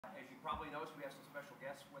probably noticed we have some special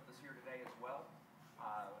guests with us here today as well.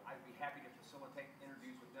 I'd be happy to facilitate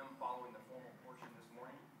interviews with them following the formal portion this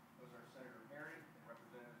morning. Those are Senator Perry and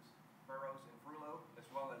Representatives Burrows and Frullo, as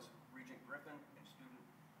well as Regent Griffin and Student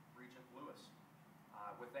Regent Lewis.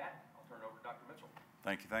 With that, I'll turn it over to Dr. Mitchell.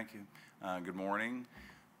 Thank you. Thank you. Good morning.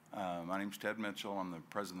 My name is Ted Mitchell. I'm the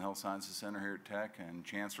President of the Health Sciences Center here at Tech and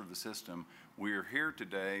Chancellor of the system. We are here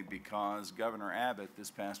today because Governor Abbott this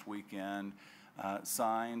past weekend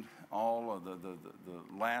signed all of the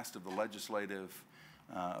last of the legislative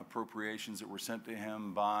appropriations that were sent to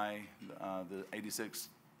him by the 86th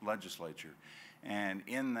Legislature. And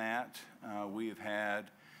in that, we have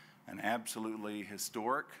had an absolutely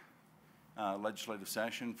historic legislative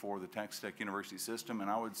session for the Texas Tech University system, and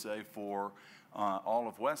I would say for all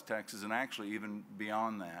of West Texas, and actually even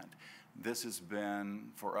beyond that. This has been,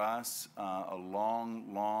 for us, a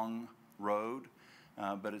long road,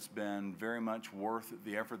 but it's been very much worth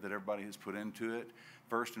the effort that everybody has put into it.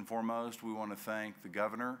 First and foremost, we want to thank the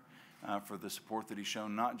governor for the support that he's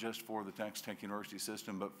shown, not just for the Texas Tech University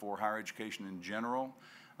system, but for higher education in general.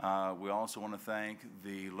 We also want to thank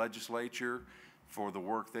the legislature for the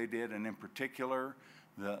work they did, and in particular,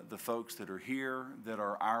 the folks that are here, that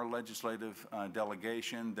are our legislative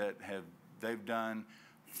delegation, that they've done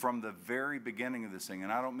from the very beginning of this thing,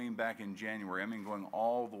 and I don't mean back in January, I mean going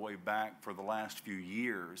all the way back for the last few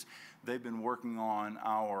years. They've been working on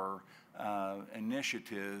our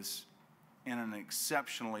initiatives in an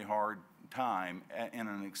exceptionally hard time, in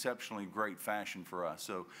an exceptionally great fashion for us.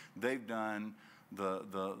 So they've done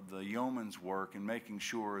the yeoman's work in making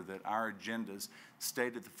sure that our agendas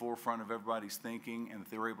stayed at the forefront of everybody's thinking, and that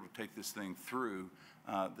they were able to take this thing through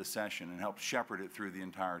the session and help shepherd it through the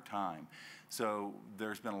entire time. So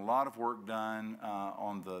there's been a lot of work done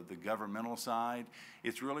on the governmental side.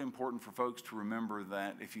 It's really important for folks to remember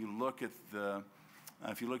that if you look at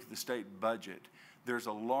the state budget, there's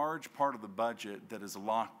a large part of the budget that is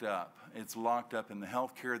locked up. It's locked up in the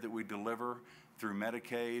health care that we deliver through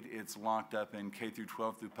Medicaid. It's locked up in K through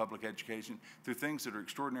 12 through public education, through things that are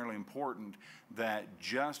extraordinarily important, that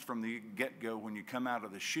just from the get-go, when you come out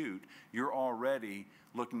of the chute, you're already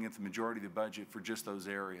looking at the majority of the budget for just those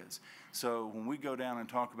areas. So when we go down and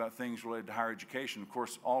talk about things related to higher education, of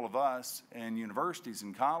course, all of us and universities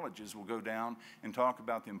and colleges will go down and talk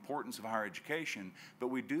about the importance of higher education, but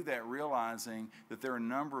we do that realizing that there are a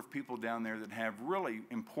number of people down there that have really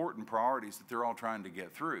important priorities that they're all trying to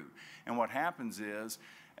get through. And what happens is,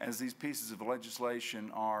 as these pieces of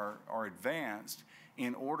legislation are advanced,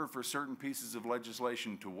 in order for certain pieces of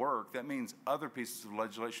legislation to work, that means other pieces of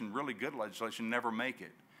legislation, really good legislation, never make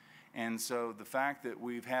it. And so the fact that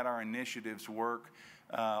we've had our initiatives work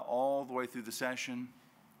all the way through the session,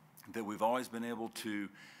 that we've always been able to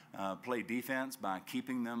play defense by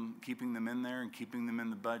keeping them in there and keeping them in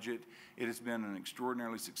the budget, it has been an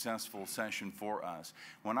extraordinarily successful session for us.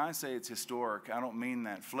 When I say it's historic, I don't mean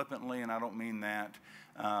that flippantly, and I don't mean that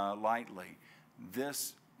lightly.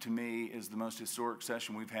 This, to me, is the most historic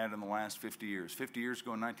session we've had in the last 50 years. 50 years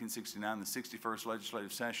ago in 1969, the 61st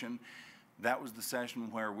legislative session, that was the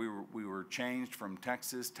session where we were changed from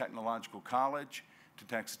Texas Technological College to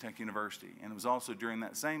Texas Tech University. And it was also during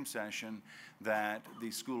that same session that the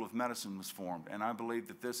School of Medicine was formed. And I believe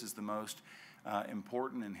that this is the most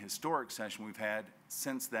important and historic session we've had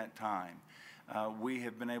since that time. We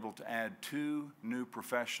have been able to add 2 new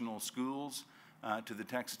professional schools to the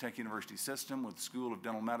Texas Tech University system, with the School of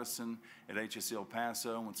Dental Medicine at HSC El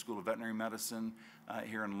Paso and with the School of Veterinary Medicine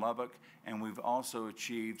here in Lubbock. And we've also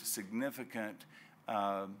achieved significant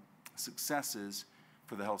successes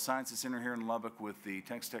for the Health Sciences Center here in Lubbock with the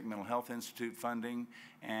Texas Tech Mental Health Institute funding,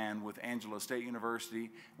 and with Angelo State University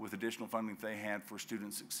with additional funding they had for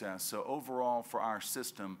student success. So overall, for our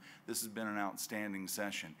system, this has been an outstanding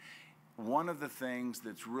session. One of the things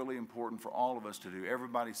that's really important for all of us to do,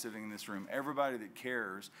 everybody sitting in this room, everybody that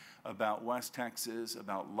cares about West Texas,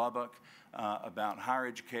 about Lubbock, about higher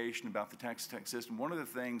education, about the Texas Tech system, one of the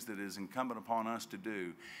things that is incumbent upon us to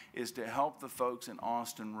do is to help the folks in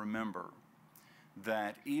Austin remember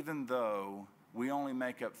that even though we only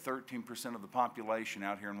make up 13% of the population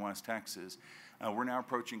out here in West Texas, we're now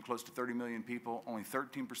approaching close to 30 million people. Only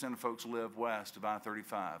 13% of folks live west of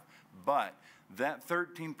I-35. But that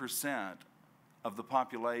 13% of the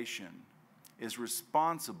population is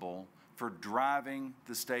responsible for driving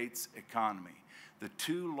the state's economy. The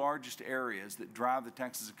 2 largest areas that drive the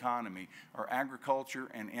Texas economy are agriculture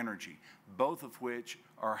and energy, both of which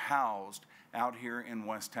are housed out here in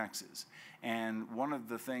West Texas. And one of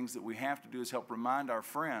the things that we have to do is help remind our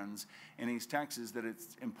friends in East Texas that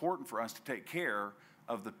it's important for us to take care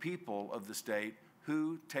of the people of the state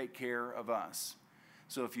who take care of us.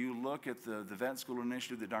 So if you look at the vet school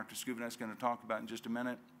initiative that Dr. Schovanec is going to talk about in just a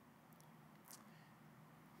minute,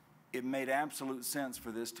 it made absolute sense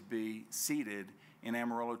for this to be seated in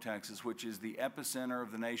Amarillo, Texas, which is the epicenter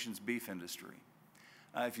of the nation's beef industry.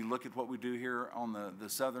 If you look at what we do here on the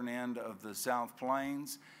southern end of the South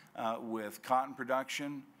Plains with cotton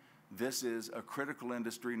production, this is a critical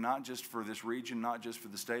industry, not just for this region, not just for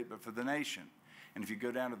the state, but for the nation. And if you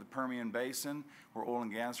go down to the Permian Basin, where oil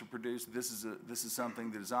and gas are produced, this is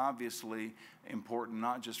something that is obviously important,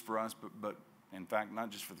 not just for us, but in fact, not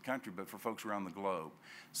just for the country, but for folks around the globe.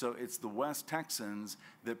 So it's the West Texans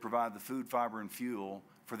that provide the food, fiber, and fuel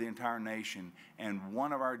for the entire nation. And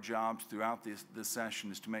one of our jobs throughout this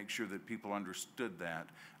session is to make sure that people understood that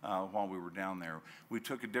while we were down there. We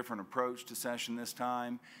took a different approach to session this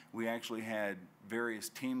time. We actually had various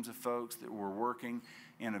teams of folks that were working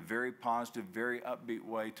in a very positive, very upbeat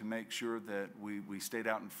way to make sure that we stayed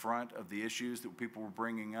out in front of the issues that people were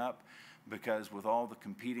bringing up, because with all the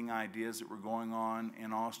competing ideas that were going on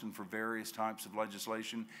in Austin for various types of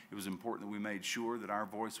legislation, it was important that we made sure that our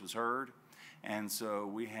voice was heard. And so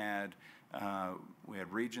we had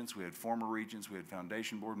regents, we had former regents, we had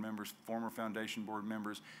foundation board members, former foundation board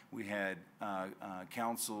members, we had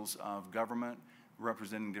councils of government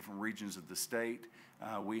representing different regions of the state.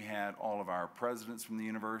 We had all of our presidents from the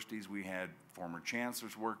universities. We had former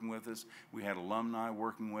chancellors working with us. We had alumni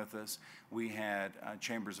working with us. We had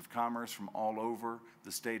chambers of commerce from all over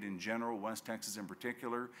the state in general, West Texas in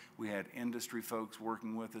particular. We had industry folks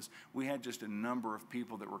working with us. We had just a number of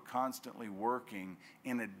people that were constantly working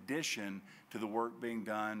in addition to the work being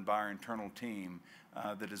done by our internal team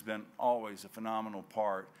that has been always a phenomenal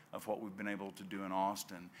part of what we've been able to do in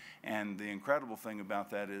Austin. And the incredible thing about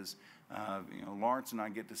that is, Lawrence and I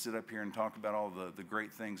get to sit up here and talk about all the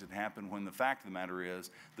great things that happen, when the fact of the matter is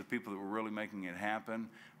the people that were really making it happen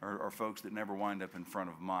are folks that never wind up in front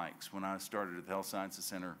of mics. When I started at the Health Sciences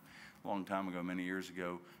Center a long time ago, many years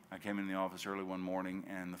ago, I came in the office early one morning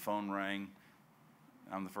and the phone rang.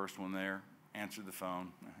 I'm the first one there, answered the phone,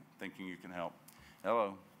 thinking you can help.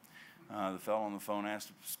 Hello. The fellow on the phone asked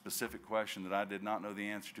a specific question that I did not know the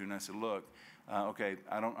answer to, and I said, look, okay,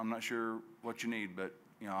 I'm not sure what you need, but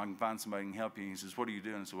I can find somebody who can help you. And he says, what are you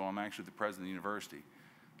doing? I said, well, I'm actually the president of the university.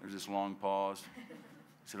 There's this long pause. He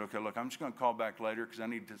said, okay, look, I'm just going to call back later because I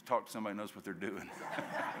need to talk to somebody who knows what they're doing.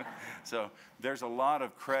 So there's a lot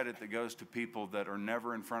of credit that goes to people that are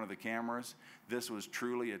never in front of the cameras. This was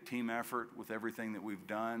truly a team effort with everything that we've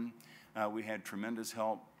done. We had tremendous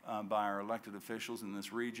help by our elected officials in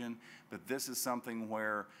this region, but this is something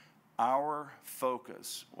where our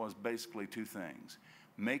focus was basically two things: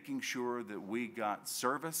 making sure that we got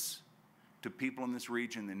service to people in this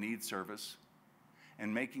region that need service,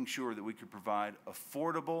 and making sure that we could provide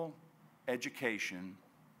affordable education,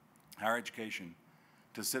 higher education,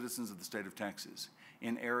 to citizens of the state of Texas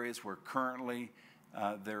in areas where currently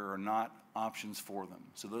there are not options for them.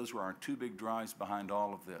 So those were our two big drives behind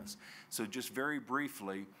all of this. So just very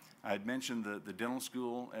briefly, I had mentioned the dental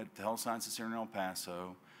school at the Health Sciences Center in El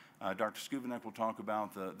Paso. Dr. Schovanec will talk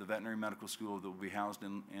about the veterinary medical school that will be housed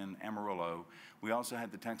in Amarillo. We also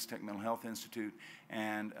had the Texas Tech Mental Health Institute,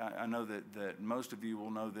 and I know that most of you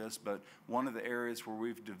will know this, but one of the areas where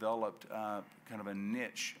we've developed kind of a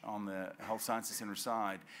niche on the Health Sciences Center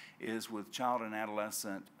side is with child and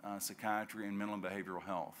adolescent psychiatry and mental and behavioral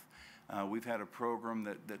health. We've had a program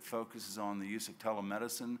that focuses on the use of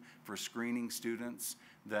telemedicine for screening students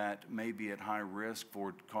that may be at high risk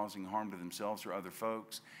for causing harm to themselves or other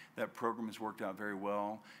folks. That program has worked out very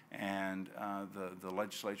well, and the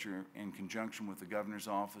legislature, in conjunction with the governor's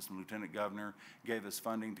office and lieutenant governor, gave us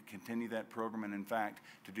funding to continue that program, and in fact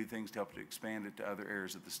to do things to help to expand it to other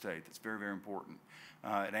areas of the state. That's very, very important.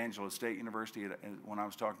 At Angelo State University, when I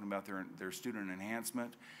was talking about their student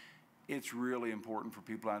enhancement, it's really important for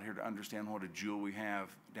people out here to understand what a jewel we have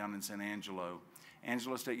down in San Angelo.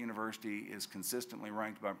 Angelo State University is consistently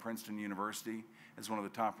ranked by Princeton University as one of the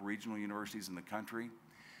top regional universities in the country.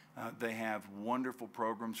 They have wonderful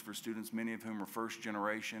programs for students, many of whom are first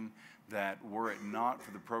generation, that were it not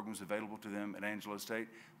for the programs available to them at Angelo State,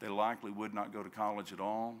 they likely would not go to college at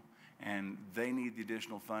all. And they need the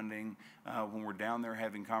additional funding. When we're down there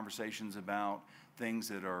having conversations about things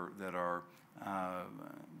that are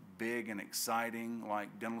big and exciting, like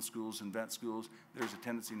dental schools and vet schools, there's a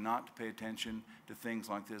tendency not to pay attention to things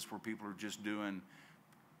like this, where people are just doing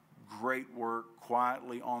great work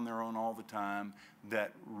quietly on their own all the time,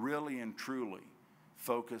 that really and truly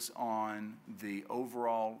focus on the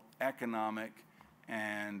overall economic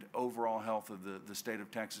and overall health of the state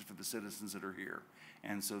of Texas for the citizens that are here.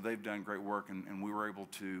 And so they've done great work, and we were able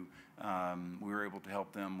to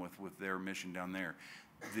help them with their mission down there.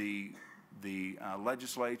 The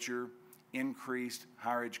legislature increased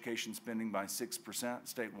higher education spending by 6%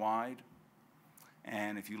 statewide.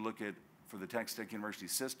 And if you look at, for the Texas Tech University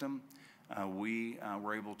system, we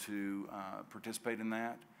were able to participate in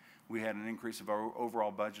that. We had an increase of our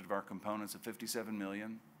overall budget of our components of $57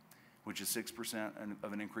 million, which is 6%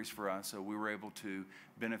 of an increase for us. So we were able to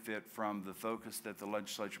benefit from the focus that the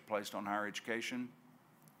legislature placed on higher education.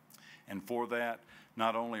 And for that,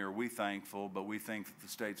 not only are we thankful, but we think that the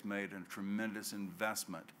state's made a tremendous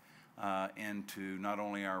investment into not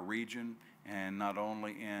only our region and not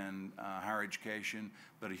only in higher education,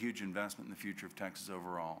 but a huge investment in the future of Texas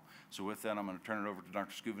overall. So with that, I'm going to turn it over to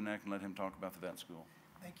Dr. Schovanec and let him talk about the vet school.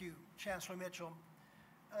 Thank you, Chancellor Mitchell.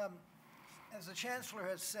 As the Chancellor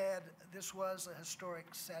has said, this was a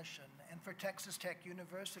historic session, and for Texas Tech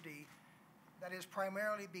University, that is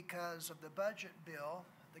primarily because of the budget bill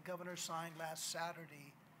the governor signed last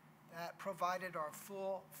Saturday that provided our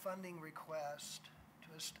full funding request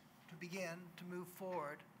to begin to move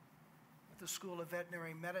forward with the School of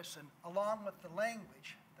Veterinary Medicine, along with the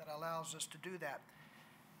language that allows us to do that.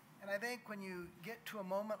 And I think when you get to a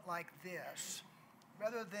moment like this,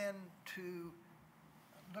 rather than to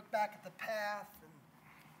look back at the path and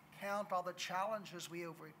count all the challenges we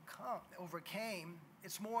overcame,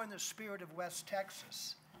 it's more in the spirit of West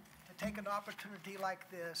Texas to take an opportunity like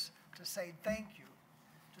this to say thank you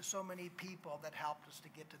to so many people that helped us to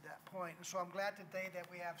get to that point. And so I'm glad today that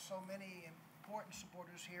we have so many important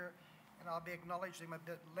supporters here, and I'll be acknowledging them a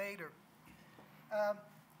bit later.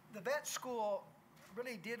 The vet school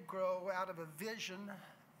really did grow out of a vision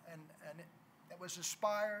and that was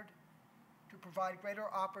inspired to provide greater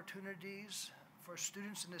opportunities for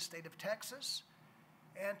students in the state of Texas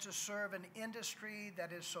and to serve an industry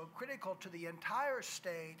that is so critical to the entire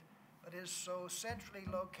state, but is so centrally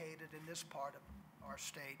located in this part of our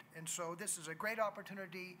state. And so this is a great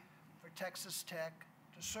opportunity for Texas Tech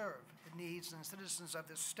to serve the needs and citizens of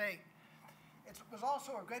this state. It was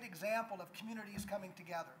also a great example of communities coming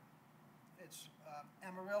together.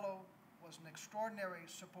 Amarillo was an extraordinary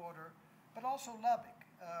supporter, but also Lubbock.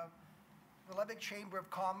 The Lubbock Chamber of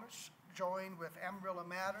Commerce joined with Amarillo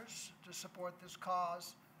Matters to support this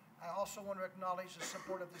cause. I also want to acknowledge the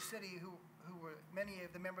support of the city, who were many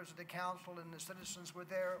of the members of the council and the citizens were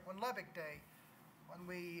there on Lubbock Day when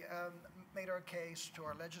we made our case to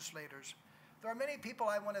our legislators. There are many people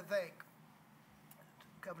I want to thank.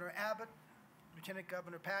 Governor Abbott, Lieutenant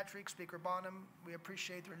Governor Patrick, Speaker Bonham, we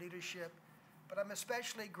appreciate their leadership, but I'm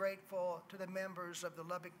especially grateful to the members of the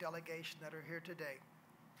Lubbock delegation that are here today.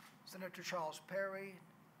 Senator Charles Perry,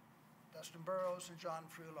 Dustin Burrows, and John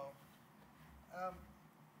Frullo.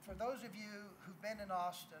 For those of you who've been in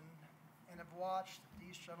Austin and have watched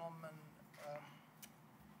these gentlemen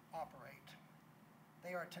operate,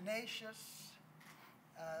 they are tenacious,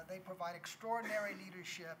 they provide extraordinary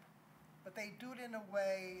leadership, but they do it in a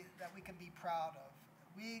way that we can be proud of.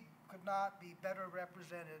 We could not be better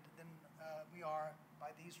represented than we are by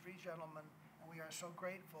these three gentlemen, and we are so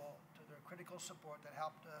grateful to their critical support that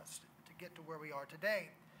helped us to get to where we are today.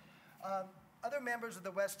 Other members of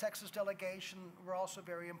the West Texas delegation were also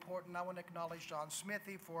very important. I want to acknowledge John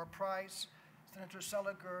Smithy, Fora Price, Senator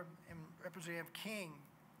Seliger, and Representative King.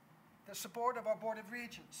 The support of our Board of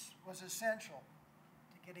Regents was essential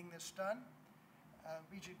to getting this done.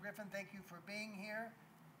 Regent Griffin, thank you for being here.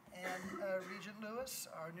 And Regent Lewis,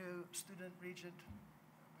 our new student regent,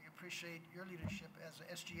 we appreciate your leadership as the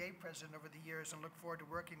SGA president over the years and look forward to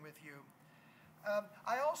working with you.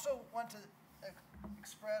 I also want to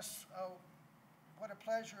express what a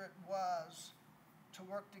pleasure it was to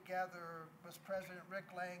work together with President Rick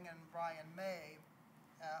Lang and Brian May,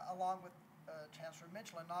 along with Chancellor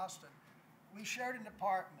Mitchell in Austin. We shared an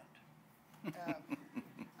apartment.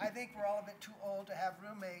 I think we're all a bit too old to have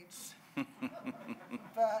roommates,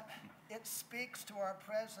 but it speaks to our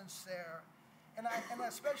presence there. And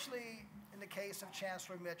especially in the case of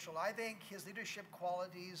Chancellor Mitchell, I think his leadership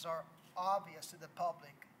qualities are obvious to the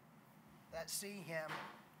public that see him.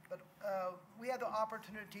 But we had the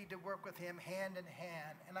opportunity to work with him hand in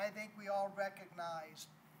hand, and I think we all recognized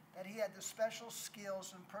that he had the special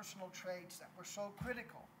skills and personal traits that were so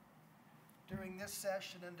critical during this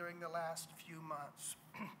session and during the last few months.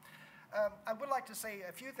 I would like to say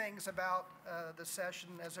a few things about the session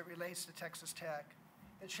as it relates to Texas Tech.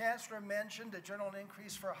 The Chancellor mentioned the general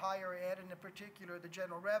increase for higher ed, and in particular the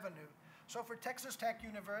general revenue. So for Texas Tech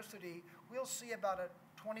University, we'll see about a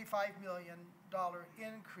 $25 million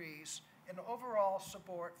increase in overall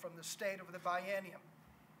support from the state over the biennium.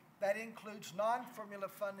 That includes non-formula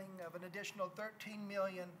funding of an additional $13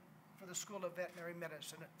 million for the School of Veterinary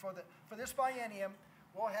Medicine. For this biennium,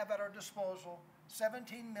 we'll have at our disposal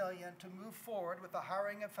 $17 million to move forward with the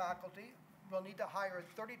hiring of faculty. We'll need to hire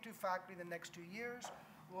 32 faculty in the next 2 years.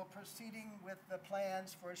 We're proceeding with the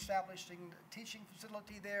plans for establishing a teaching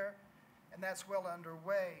facility there, and that's well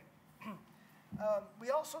underway. We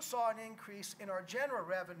also saw an increase in our general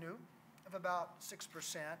revenue of about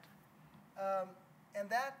 6%, and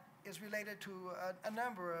that is related to a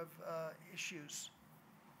number of issues.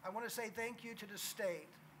 I want to say thank you to the state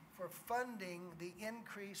for funding the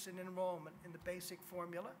increase in enrollment in the basic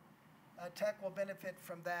formula. Tech will benefit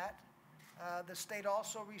from that. The state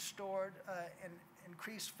also restored and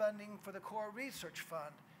increased funding for the core research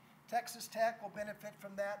fund. Texas Tech will benefit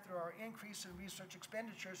from that through our increase in research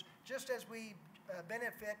expenditures, just as we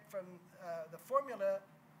benefit from the formula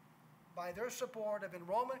by their support of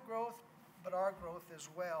enrollment growth, but our growth as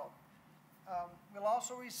well. We'll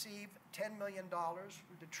also receive $10 million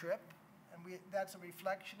with the TRIP, and that's a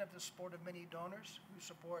reflection of the support of many donors who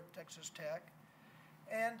support Texas Tech.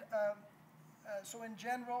 And so in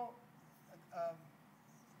general,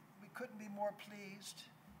 we couldn't be more pleased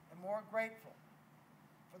and more grateful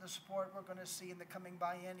for the support we're going to see in the coming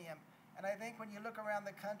biennium. And I think when you look around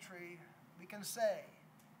the country, we can say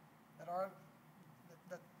that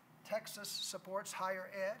that Texas supports higher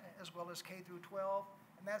ed as well as K through 12,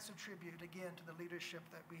 and that's a tribute, again, to the leadership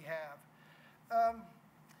that we have.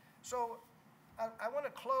 So I want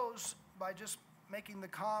to close by just making the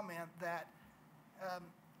comment that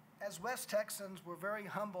as West Texans, we're very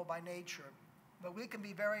humble by nature, but we can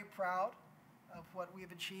be very proud of what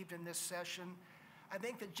we've achieved in this session. I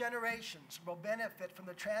think that generations will benefit from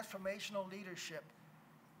the transformational leadership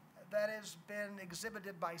that has been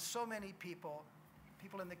exhibited by so many people,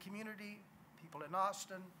 people in the community, people in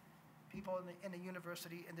Austin, people in the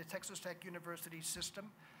university, in the Texas Tech University system.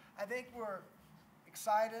 I think we're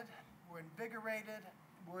excited, we're invigorated,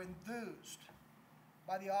 we're enthused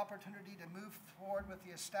by the opportunity to move forward with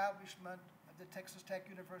the establishment of the Texas Tech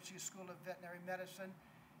University School of Veterinary Medicine.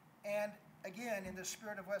 And again, in the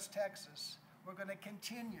spirit of West Texas, we're going to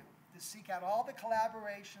continue to seek out all the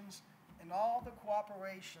collaborations and all the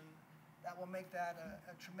cooperation that will make that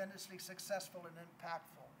a tremendously successful and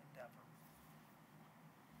impactful endeavor.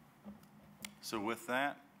 So with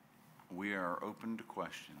that, we are open to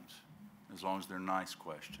questions, as long as they're nice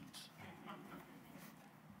questions.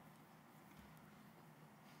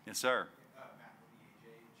 Yes, sir.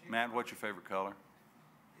 Matt, what's your favorite color?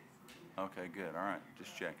 Okay, good. All right,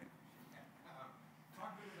 just checking.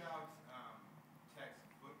 Talk a bit about Tech's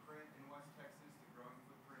footprint in West Texas, the growing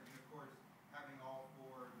footprint, and of course, having all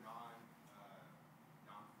four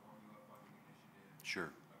non-formula funding initiatives Sure.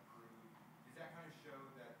 approved. Does that kind of show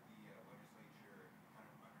that the legislature kind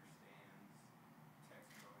of understands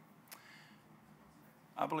Tech's growing influence in West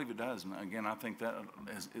Texas? I believe it does. And again, I think that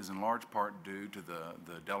is in large part due to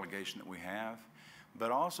the delegation that we have. But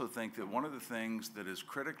I also think that one of the things that is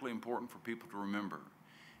critically important for people to remember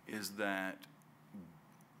is that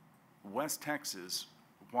West Texas,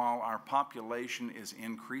 while our population is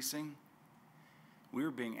increasing, we're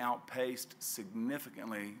being outpaced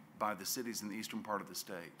significantly by the cities in the eastern part of the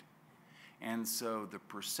state. And so the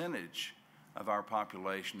percentage of our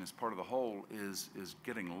population as part of the whole is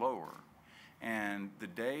getting lower. And the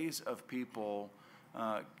days of people,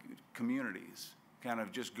 communities, kind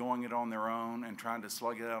of just going it on their own and trying to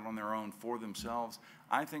slug it out on their own for themselves,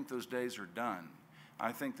 I think those days are done.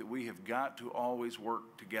 I think that we have got to always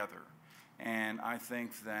work together. And I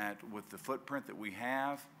think that with the footprint that we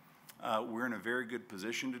have, we're in a very good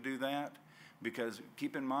position to do that, because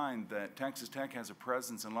keep in mind that Texas Tech has a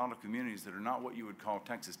presence in a lot of communities that are not what you would call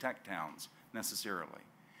Texas Tech towns necessarily.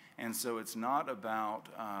 And so it's not about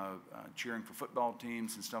cheering for football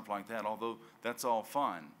teams and stuff like that, although that's all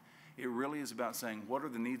fun. It really is about saying, what are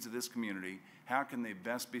the needs of this community, how can they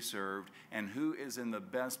best be served, and who is in the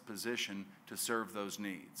best position to serve those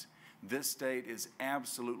needs. This state is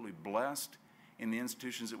absolutely blessed in the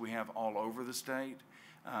institutions that we have all over the state,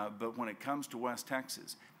 but when it comes to West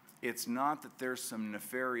Texas, it's not that there's some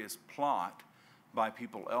nefarious plot by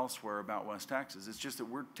people elsewhere about West Texas. It's just that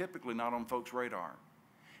we're typically not on folks' radar.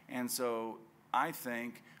 And so I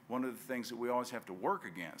think one of the things that we always have to work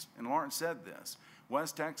against, and Lawrence said this,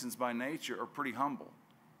 West Texans by nature are pretty humble.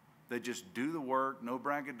 They just do the work, no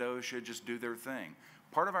braggadocio, just do their thing.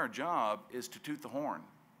 Part of our job is to toot the horn.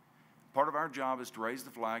 Part of our job is to raise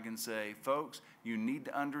the flag and say, folks, you need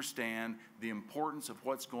to understand the importance of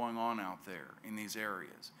what's going on out there in these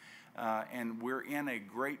areas. And we're in a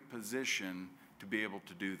great position to be able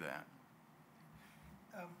to do that.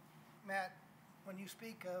 Matt, when you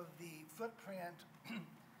speak of the footprint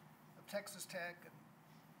of Texas Tech and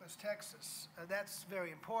West Texas, that's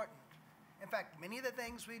very important. In fact, many of the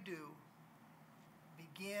things we do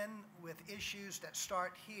begin with issues that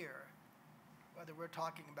start here, whether we're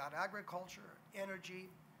talking about agriculture, energy,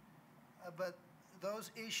 but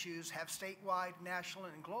those issues have statewide, national,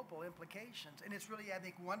 and global implications. And it's really, I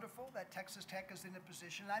think, wonderful that Texas Tech is in a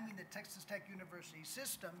position, I mean the Texas Tech University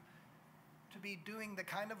system, to be doing the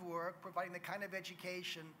kind of work, providing the kind of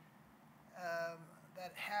education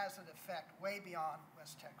that has an effect way beyond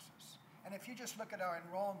West Texas. And if you just look at our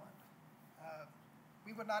enrollment,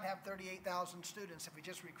 we would not have 38,000 students if we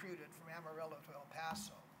just recruited from Amarillo to El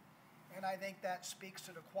Paso. And I think that speaks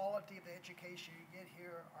to the quality of the education you get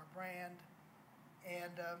here, our brand.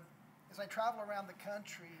 And as I travel around the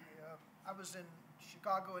country, I was in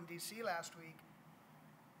Chicago and DC last week.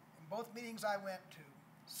 In both meetings I went to,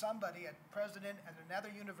 somebody, a president at another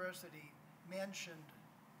university, mentioned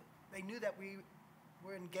they knew that we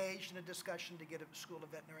were engaged in a discussion to get a school of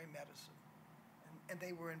veterinary medicine. And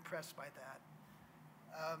they were impressed by that.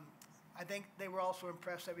 I think they were also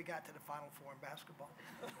impressed that we got to the Final Four in basketball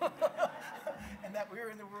and that we were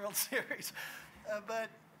in the World Series.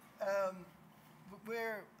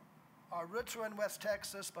 Our roots are in West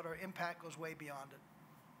Texas, but our impact goes way beyond it.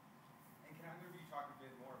 And can either of you talk a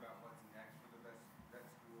bit more about what's next for the vet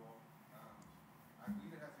school? I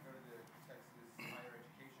believe it has to go to the Texas Higher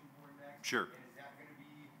Education Board next. Sure. And is that going to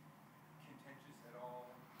be contentious at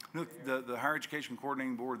all? No, the Higher Education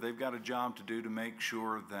Coordinating Board, they've got a job to do to make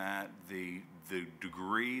sure that the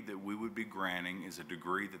degree that we would be granting is a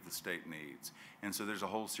degree that the state needs. And so there's a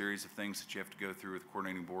whole series of things that you have to go through with the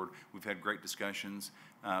coordinating board. We've had great discussions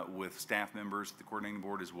with staff members at the coordinating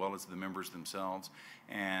board as well as the members themselves.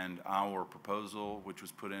 And our proposal, which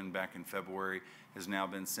was put in back in February, has now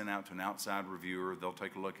been sent out to an outside reviewer. They'll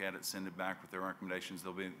take a look at it, send it back with their recommendations.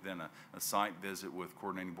 There'll be then a site visit with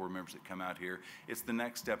coordinating board members that come out here. It's the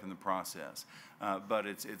next step in the process. But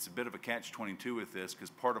it's a bit of a catch-22 with this, because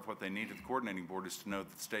part of what they need at the coordinating board is to know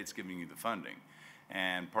that the state's giving you the funding.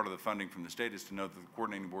 And part of the funding from the state is to know that the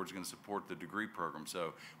coordinating board is going to support the degree program.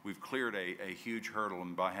 So we've cleared a huge hurdle,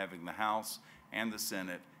 and by having the House and the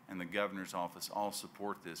Senate and the governor's office all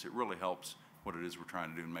support this, it really helps what it is we're trying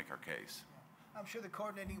to do and make our case. I'm sure the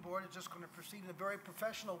coordinating board is just going to proceed in a very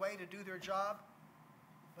professional way to do their job,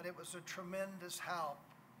 but it was a tremendous help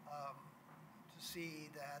to see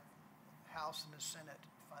that House and the Senate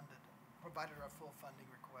provided our full funding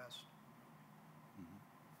request.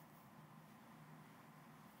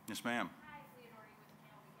 Yes, ma'am. Hi, Leonore with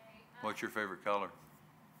KLBK. What's your favorite color?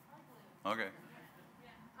 I like blue. Okay.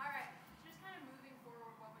 Yeah. All right. Just kind of moving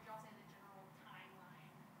forward, what would y'all say the general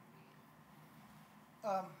timeline would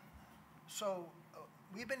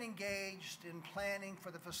be? We've been engaged in planning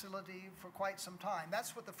for the facility for quite some time.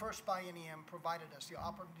 That's what the first biennium provided us, the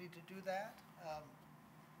opportunity to do that.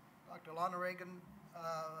 Dr. Lana Reagan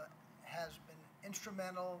has been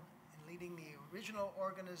instrumental in leading the original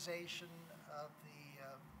organization of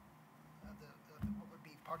what would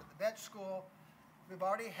be part of the vet school. We've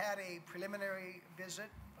already had a preliminary visit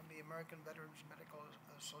from the American Veterans Medical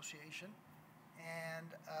Association, and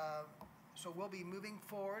so we'll be moving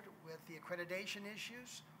forward with the accreditation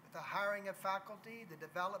issues, with the hiring of faculty, the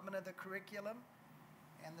development of the curriculum,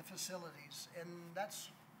 and the facilities. And that's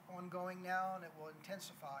ongoing now, and it will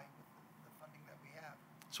intensify with the funding that we have.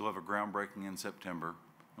 So we'll have a groundbreaking in September,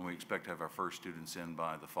 and we expect to have our first students in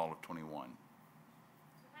by the fall of '21.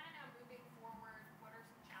 So kind of now moving forward, what are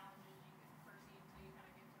some challenges you could foresee until you kind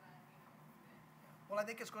of get to that, bit? Well, I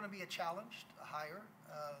think it's going to be a challenge to hire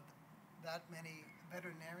that many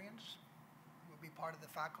veterinarians who will be part of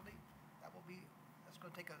the faculty. That's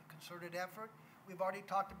going to take a concerted effort. We've already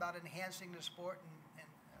talked about enhancing the support and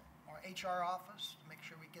our HR office to make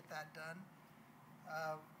sure we get that done.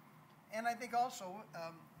 And I think also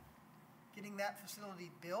getting that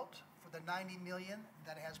facility built for the $90 million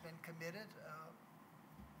that has been committed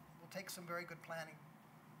will take some very good planning.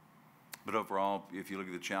 But overall, if you look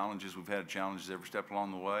at the challenges, we've had challenges every step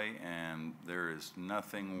along the way, and there is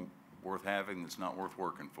nothing worth having that's not worth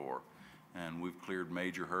working for. And we've cleared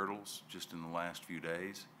major hurdles just in the last few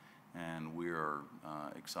days, and we are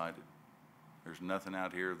excited. There's nothing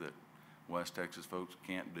out here that West Texas folks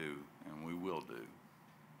can't do, and we will do.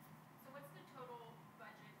 So what's the total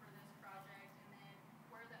budget for this project, and then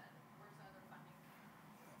where's the other funding coming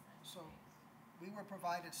from? So we were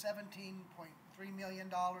provided $17.3 million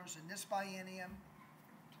in this biennium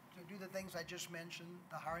to do the things I just mentioned,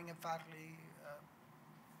 the hiring of faculty,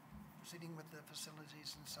 proceeding with the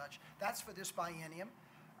facilities and such. That's for this biennium.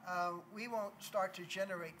 We won't start to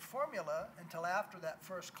generate formula until after that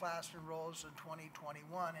first class enrolls in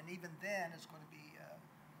 2021, and even then it's going to be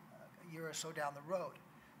a year or so down the road.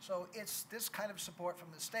 So it's this kind of support from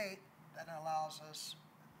the state that allows us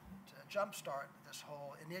to jumpstart this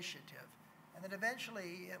whole initiative. And then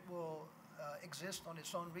eventually it will exist on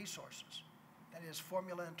its own resources. That is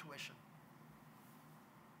formula and tuition.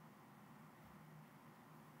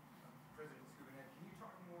 President Schovanec, can you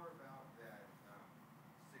talk more about that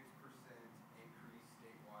 6% increase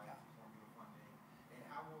statewide to formula funding, and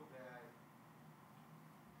how will that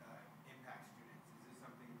impact students? Is this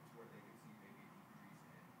something to where they could see maybe a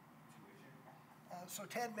decrease in tuition? So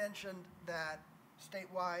Ted mentioned that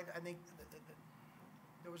statewide, I think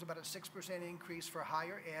there was about a 6% increase for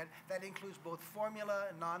higher ed. That includes both formula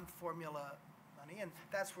and non-formula money, and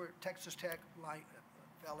that's where Texas Tech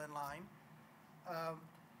fell in line.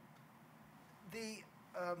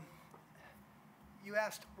 You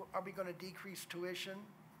asked, are we going to decrease tuition?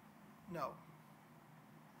 No.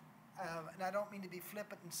 And I don't mean to be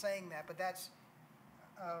flippant in saying that, but that's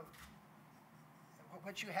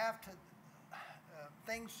what you have to,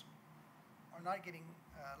 things are not getting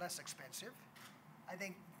less expensive. I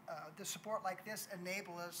think the support like this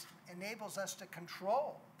enables us to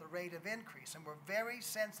control the rate of increase, and we're very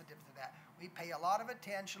sensitive to that. We pay a lot of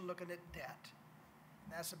attention looking at debt.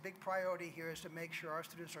 And that's a big priority here, is to make sure our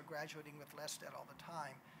students are graduating with less debt all the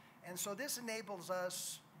time. And so this enables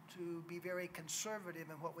us to be very conservative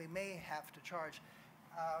in what we may have to charge.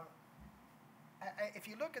 If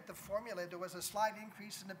you look at the formula, there was a slight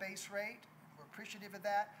increase in the base rate. We're appreciative of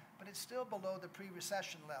that, but it's still below the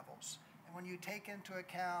pre-recession levels. And when you take into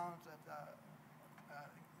account the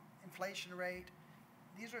inflation rate,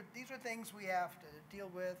 these are things we have to deal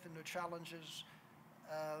with, and the challenges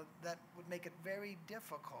that would make it very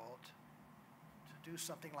difficult to do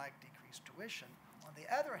something like decrease tuition. On the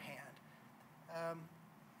other hand,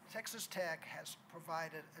 Texas Tech has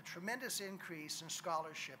provided a tremendous increase in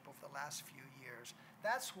scholarship over the last few years.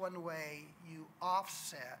 That's one way you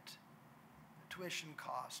offset the tuition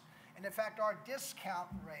cost. And in fact, our discount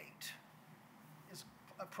rate is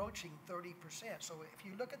approaching 30%. So if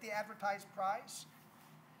you look at the advertised price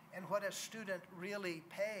and what a student really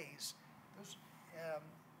pays,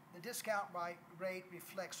 the discount rate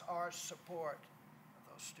reflects our support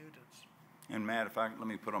of those students. And Matt, let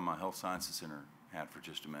me put on my Health Sciences Center hat for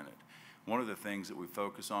just a minute. One of the things that we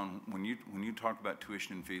focus on when you talk about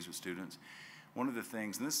tuition and fees with students, one of the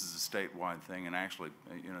things, and this is a statewide thing, and actually,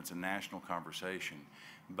 it's a national conversation,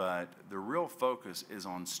 but the real focus is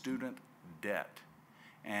on student debt,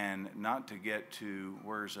 and not to get to,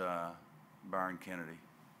 where's Byron Kennedy?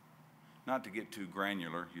 Not to get too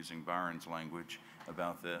granular, using Byron's language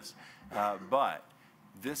about this, but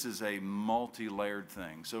this is a multi-layered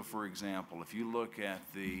thing. So, for example, if you look at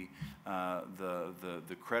the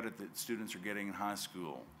credit that students are getting in high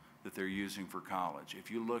school that they're using for college,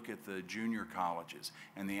 if you look at the junior colleges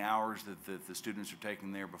and the hours that the students are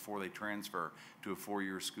taking there before they transfer to a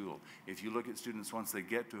four-year school, if you look at students once they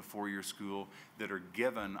get to a four-year school that are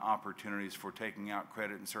given opportunities for taking out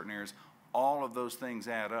credit in certain areas, all of those things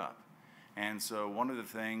add up. And so one of the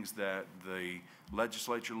things that the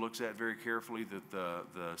legislature looks at very carefully, that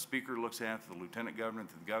the speaker looks at, the lieutenant governor,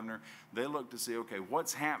 the governor, they look to see, okay,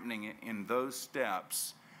 what's happening in those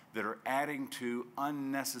steps that are adding to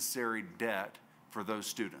unnecessary debt for those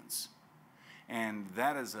students. And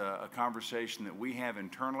that is a conversation that we have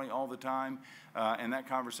internally all the time, and that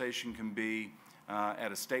conversation can be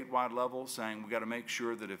at a statewide level, saying we got to make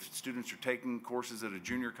sure that if students are taking courses at a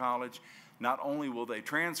junior college, not only will they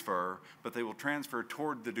transfer, but they will transfer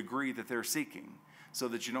toward the degree that they're seeking, so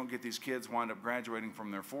that you don't get these kids wind up graduating from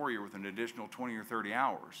their four-year with an additional 20 or 30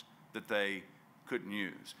 hours that they couldn't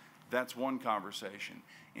use. That's one conversation.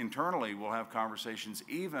 Internally, we'll have conversations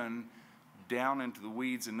even down into the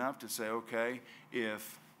weeds enough to say, okay,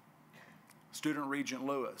 if Student Regent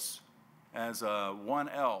Lewis, as a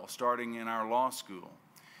 1L starting in our law school,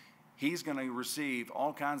 he's going to receive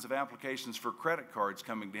all kinds of applications for credit cards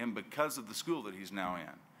coming to him because of the school that he's now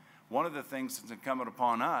in. One of the things that's incumbent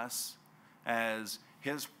upon us as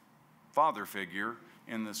his father figure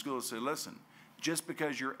in the school is to say, listen, just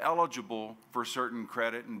because you're eligible for certain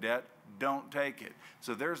credit and debt, don't take it.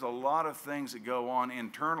 So there's a lot of things that go on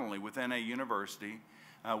internally within a university,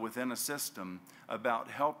 within a system, about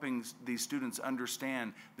helping these students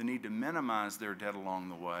understand the need to minimize their debt along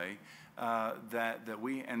the way.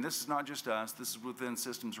 And this is not just us, this is within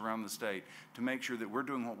systems around the state, to make sure that we're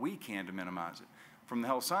doing what we can to minimize it. From the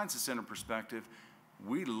Health Sciences Center perspective,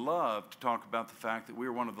 we love to talk about the fact that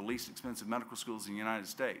we're one of the least expensive medical schools in the United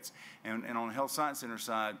States. And on the Health Science Center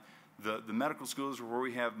side, the medical schools are where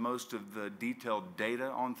we have most of the detailed data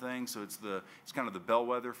on things, so it's kind of the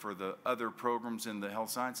bellwether for the other programs in the Health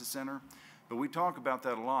Sciences Center. But we talk about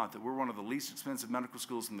that a lot, that we're one of the least expensive medical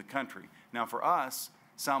schools in the country. Now for us,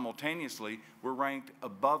 Simultaneously, we're ranked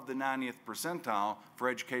above the 90th percentile for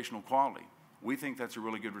educational quality. We think that's a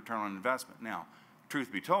really good return on investment. Now,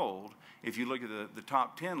 truth be told, if you look at the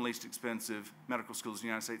top 10 least expensive medical schools in the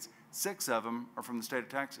United States, 6 of them are from the state of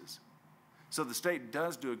Texas. So the state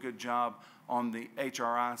does do a good job on the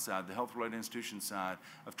HRI side, the health-related institution side,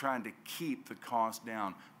 of trying to keep the cost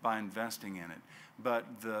down by investing in it. But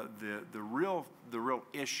the real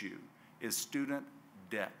issue is student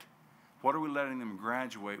debt. What are we letting them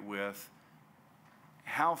graduate with?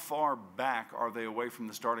 How far back are they away from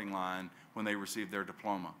the starting line when they receive their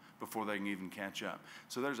diploma before they can even catch up?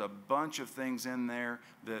 So there's a bunch of things in there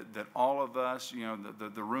that all of us, you know,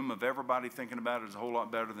 the room of everybody thinking about it is a whole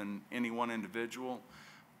lot better than any one individual.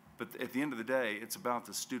 But at the end of the day, it's about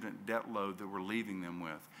the student debt load that we're leaving them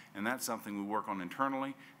with. And that's something we work on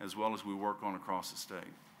internally as well as we work on across the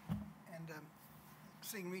state. And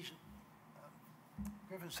seeing Regent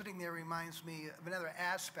Griffin sitting there reminds me of another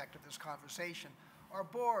aspect of this conversation. Our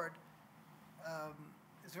board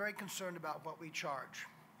is very concerned about what we charge,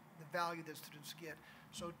 the value that students get.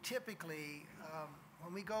 So typically,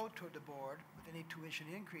 when we go to the board with any tuition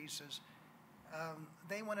increases,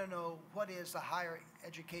 they want to know what is the higher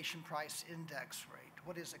education price index rate,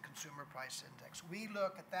 what is the consumer price index. We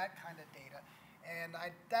look at that kind of data, and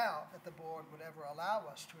I doubt that the board would ever allow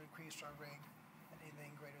us to increase our rate at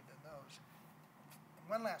anything greater than those. And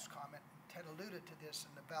one last comment, Ted alluded to this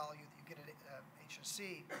in the value that you get at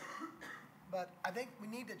HSC, but I think we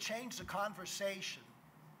need to change the conversation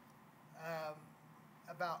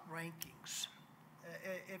about rankings.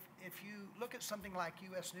 If you look at something like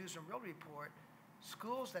U.S. News and World Report,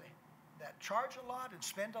 schools that charge a lot and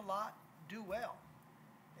spend a lot do well.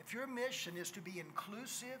 If your mission is to be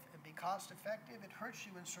inclusive and be cost effective, it hurts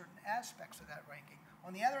you in certain aspects of that ranking.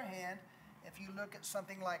 On the other hand, if you look at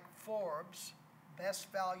something like Forbes,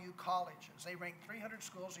 Best Value Colleges, they rank 300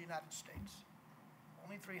 schools in the United States.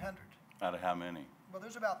 Only 300. Out of how many? Well,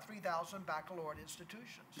 there's about 3,000 baccalaureate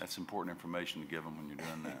institutions. That's important information to give them when you're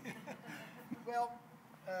doing that. Well,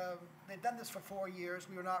 they've done this for 4 years.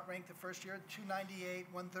 We were not ranked the first year, 298,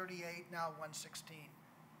 138, now 116.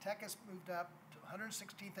 Tech has moved up to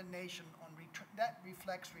 116th in the nation on return. That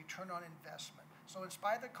reflects return on investment. So in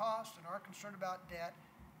spite of the cost and our concern about debt,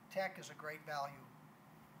 Tech is a great value.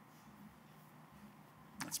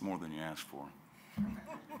 That's more than you asked for.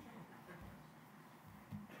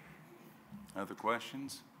 Other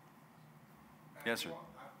questions? Yes, sir.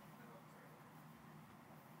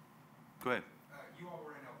 Go ahead. You all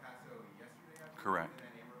were in El Paso yesterday, I believe, Correct.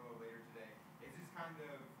 and then Amarillo later today. Is this kind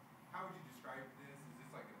of, how would you describe this? Is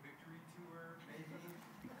this like a victory tour, maybe?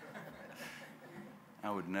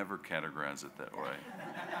 I would never categorize it that way.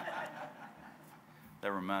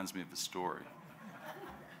 That reminds me of a story.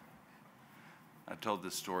 I told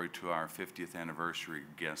this story to our 50th anniversary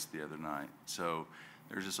guest the other night. So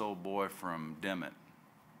there's this old boy from Dimmitt.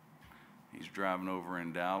 He's driving over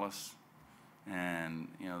in Dallas, and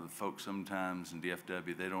you know, the folks sometimes in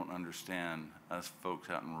DFW, they don't understand us folks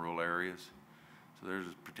out in rural areas. So there's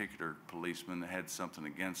a particular policeman that had something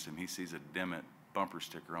against him. He sees a Dimmitt bumper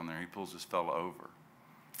sticker on there. He pulls this fellow over,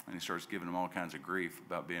 and he starts giving him all kinds of grief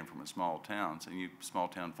about being from a small town. So you small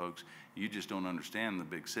town folks, you just don't understand the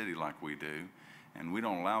big city like we do, and we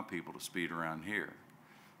don't allow people to speed around here.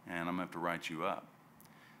 And I'm gonna have to write you up.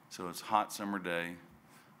 So it's a hot summer day.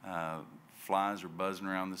 Flies are buzzing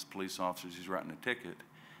around this police officer. He's writing a ticket,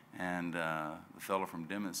 and the fellow from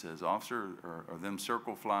Dimmitt says, "Officer, are them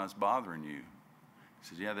circle flies bothering you?" He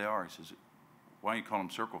says, "Yeah, they are." He says, "Why do you call them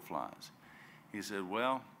circle flies?" He said,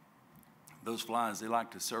 "Well, those flies, they like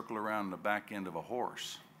to circle around the back end of a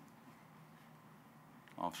horse."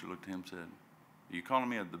 Officer looked at him and said, "Are you calling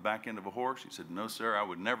me at the back end of a horse?" He said, "No, sir, I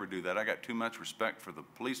would never do that. I got too much respect for the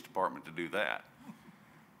police department to do that."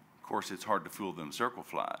 Of course, it's hard to fool them circle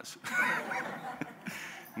flies.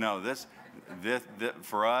 No,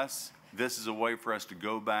 for us, this is a way for us to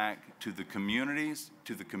go back to the communities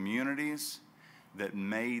that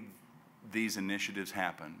made these initiatives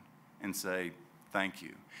happen and say, thank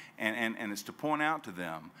you. And it's to point out to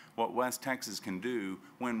them what West Texas can do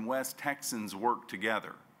when West Texans work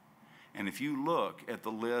together. And if you look at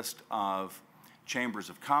the list of chambers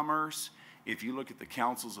of commerce, if you look at the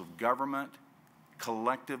councils of government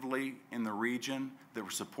collectively in the region that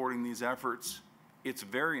were supporting these efforts, it's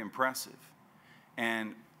very impressive.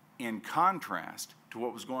 And in contrast to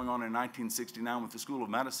what was going on in 1969 with the School of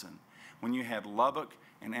Medicine, when you had Lubbock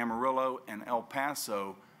and Amarillo and El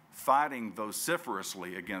Paso fighting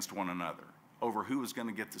vociferously against one another over who was going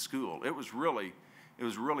to get the school, it was really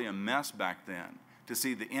a mess back then to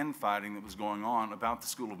see the infighting that was going on about the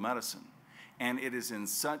School of Medicine. And it is in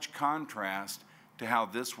such contrast to how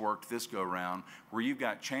this worked this go-round, where you've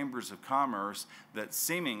got chambers of commerce that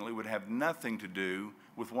seemingly would have nothing to do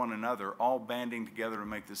with one another, all banding together to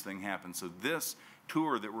make this thing happen. So this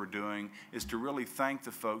tour that we're doing is to really thank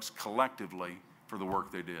the folks collectively for the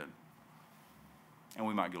work they did. And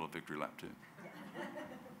we might get a little victory lap too.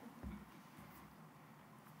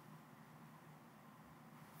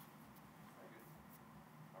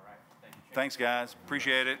 All right, thank you, Chancellor. Thanks, guys.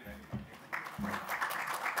 Appreciate it.